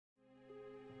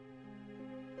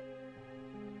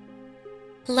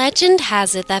Legend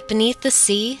has it that beneath the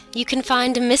sea, you can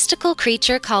find a mystical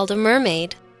creature called a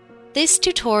mermaid. This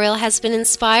tutorial has been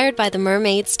inspired by the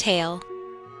mermaid's tale.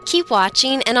 Keep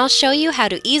watching and I'll show you how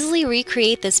to easily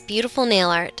recreate this beautiful nail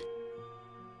art.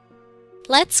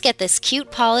 Let's get this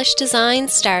cute polish design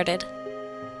started.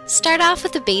 Start off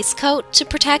with a base coat to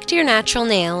protect your natural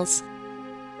nails.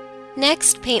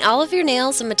 Next, paint all of your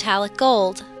nails a metallic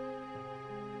gold.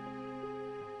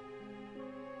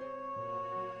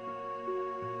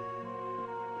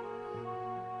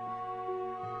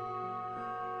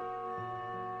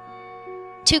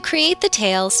 To create the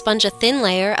tail, sponge a thin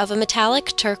layer of a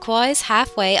metallic turquoise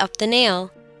halfway up the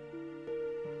nail.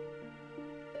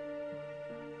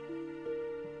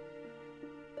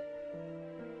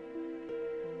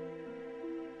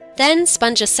 Then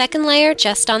sponge a second layer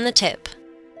just on the tip.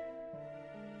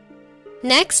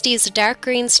 Next, use a dark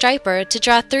green striper to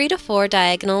draw 3 to 4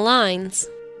 diagonal lines.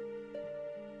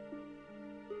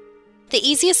 The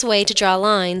easiest way to draw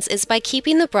lines is by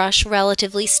keeping the brush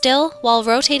relatively still while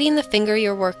rotating the finger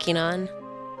you're working on.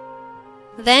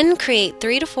 Then create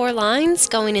 3 to 4 lines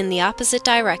going in the opposite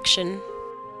direction.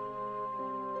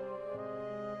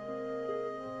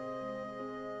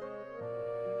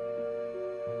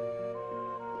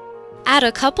 Add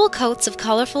a couple coats of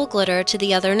colorful glitter to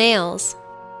the other nails.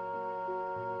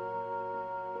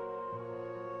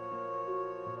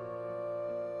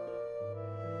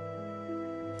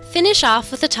 Finish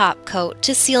off with a top coat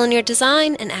to seal in your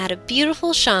design and add a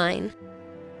beautiful shine.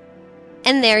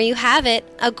 And there you have it,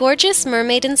 a gorgeous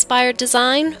mermaid-inspired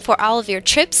design for all of your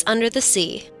trips under the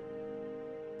sea.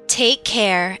 Take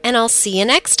care, and I'll see you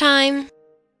next time!